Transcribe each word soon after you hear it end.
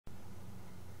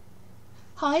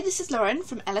Hi, this is Lauren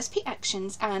from LSP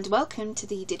Actions and welcome to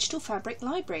the Digital Fabric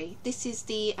Library. This is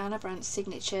the Anna Brandt's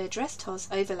signature dress toss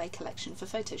overlay collection for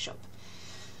Photoshop.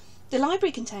 The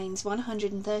library contains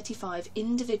 135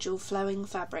 individual flowing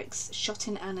fabrics shot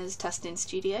in Anna's Tustin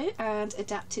studio and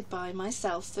adapted by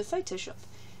myself for Photoshop,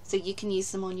 so you can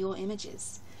use them on your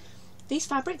images. These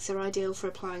fabrics are ideal for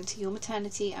applying to your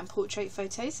maternity and portrait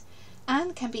photos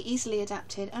and can be easily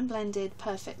adapted and blended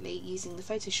perfectly using the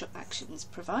Photoshop actions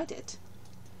provided.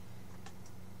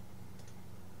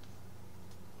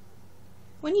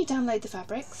 When you download the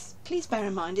fabrics, please bear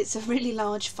in mind it's a really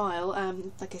large file.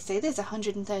 Like I say, there's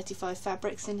 135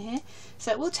 fabrics in here, so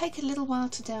it will take a little while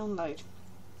to download.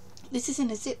 This is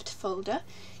in a zipped folder.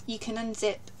 You can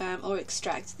unzip or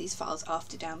extract these files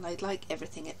after download, like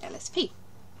everything at LSP.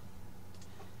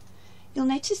 You'll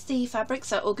notice the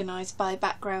fabrics are organised by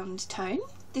background tone.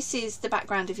 This is the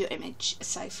background of your image.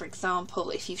 So for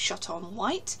example, if you've shot on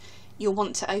white, you'll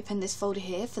want to open this folder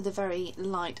here for the very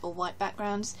light or white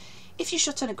backgrounds. If you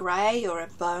shot on a grey or a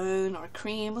bone or a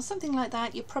cream or something like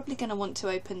that, you're probably going to want to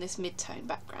open this mid-tone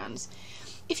backgrounds.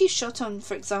 If you shot on,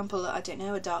 for example, I don't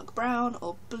know, a dark brown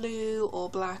or blue or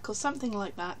black or something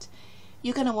like that,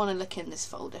 you're going to want to look in this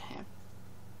folder here.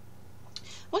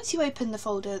 Once you open the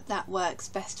folder that works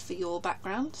best for your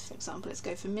background, for example, let's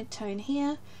go for mid-tone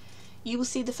here, you will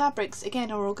see the fabrics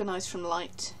again are organised from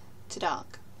light to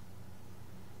dark.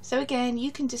 So again,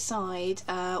 you can decide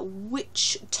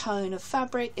which tone of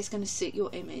fabric is going to suit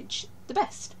your image the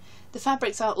best. The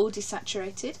fabrics are all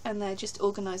desaturated and they're just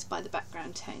organised by the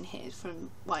background tone here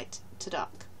from white to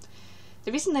dark.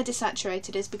 The reason they're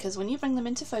desaturated is because when you bring them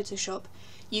into Photoshop,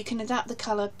 you can adapt the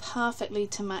colour perfectly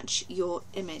to match your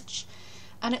image.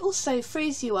 And it also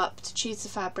frees you up to choose the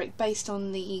fabric based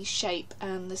on the shape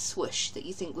and the swoosh that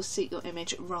you think will suit your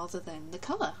image rather than the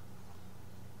colour.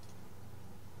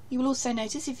 You will also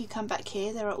notice if you come back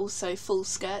here there are also full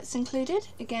skirts included,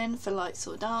 again for lights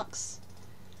or darks,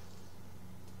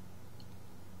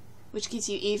 which gives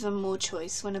you even more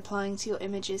choice when applying to your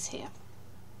images here.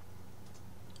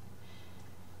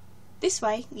 This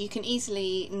way you can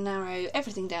easily narrow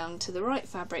everything down to the right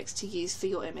fabrics to use for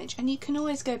your image, and you can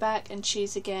always go back and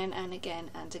choose again and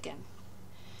again and again.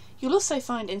 You'll also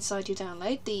find inside your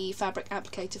download the Fabric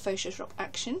Applicator Photoshop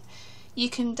action. You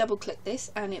can double click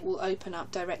this and it will open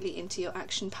up directly into your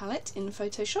action palette in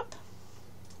Photoshop.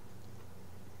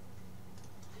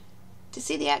 To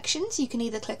see the actions, you can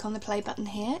either click on the play button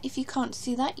here. If you can't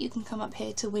see that, you can come up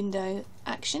here to Window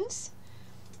Actions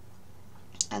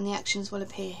and the actions will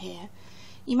appear here.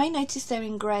 You may notice they're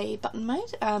in grey button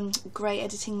mode, grey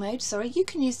editing mode, sorry. You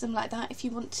can use them like that if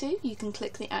you want to. You can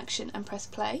click the action and press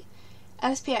play.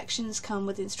 LSP actions come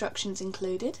with instructions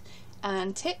included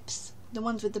and tips. The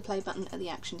ones with the play button are the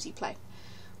actions you play.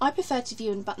 I prefer to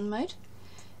view in button mode,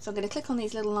 so I'm going to click on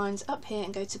these little lines up here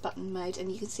and go to button mode,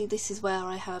 and you can see this is where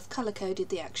I have colour coded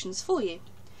the actions for you.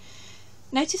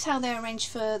 Notice how they're arranged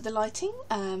for the lighting,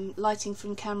 lighting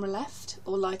from camera left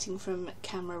or lighting from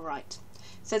camera right.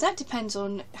 So that depends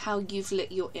on how you've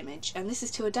lit your image, and this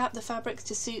is to adapt the fabrics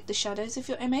to suit the shadows of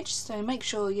your image, so make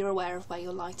sure you're aware of where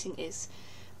your lighting is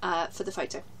for the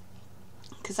photo,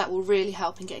 because that will really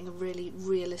help in getting a really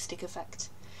realistic effect.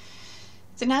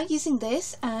 So now using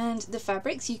this and the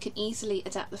fabrics, you can easily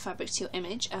adapt the fabrics to your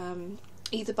image,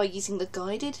 either by using the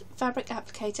guided fabric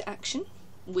applicator action,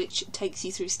 which takes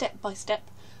you through step by step,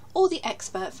 or the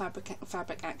expert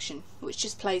fabric action, which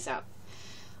just plays out.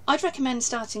 I'd recommend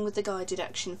starting with the guided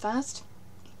action first,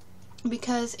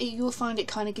 because you'll find it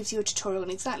kind of gives you a tutorial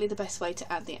on exactly the best way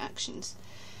to add the actions.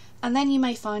 And then you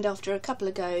may find after a couple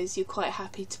of goes you're quite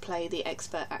happy to play the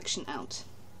expert action out.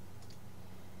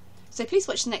 So please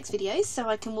watch the next videos so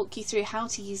I can walk you through how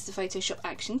to use the Photoshop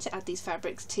action to add these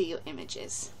fabrics to your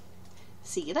images.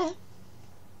 See you there!